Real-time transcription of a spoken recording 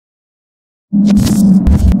I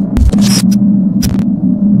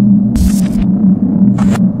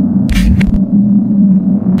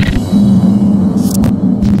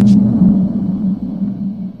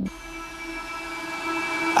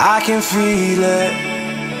can feel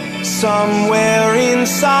it somewhere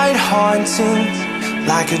inside, haunting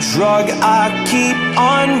like a drug I keep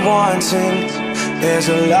on wanting. There's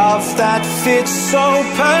a love that fits so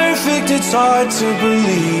perfect, it's hard to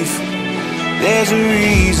believe. There's a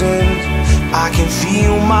reason I can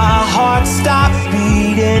feel my heart stop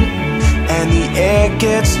beating, and the air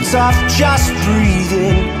gets tough just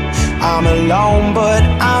breathing. I'm alone but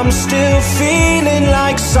I'm still feeling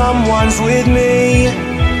like someone's with me.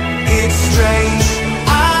 It's strange,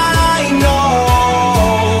 I know,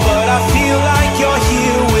 but I feel like you're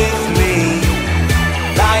here with me,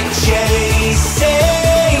 like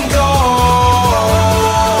chasing ghosts.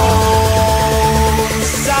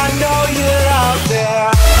 I know you're out there.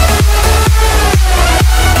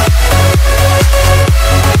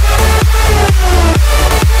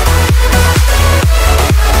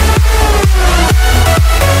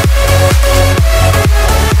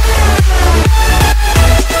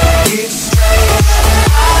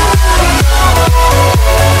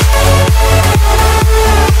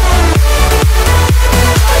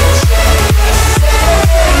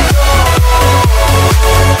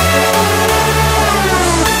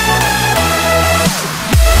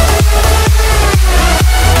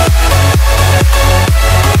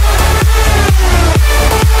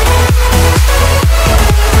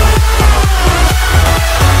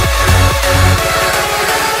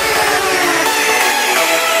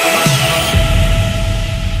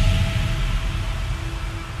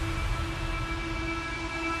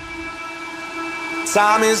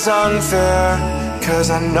 Time is unfair, 'cause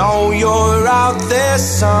I know you're out there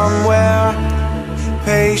somewhere,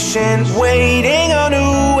 patient, waiting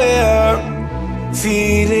unaware,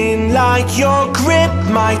 feeling like your grip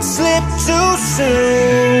might slip too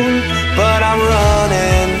soon. But I'm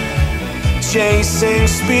running, chasing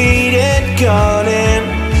speed and gunning,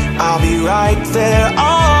 I'll be right there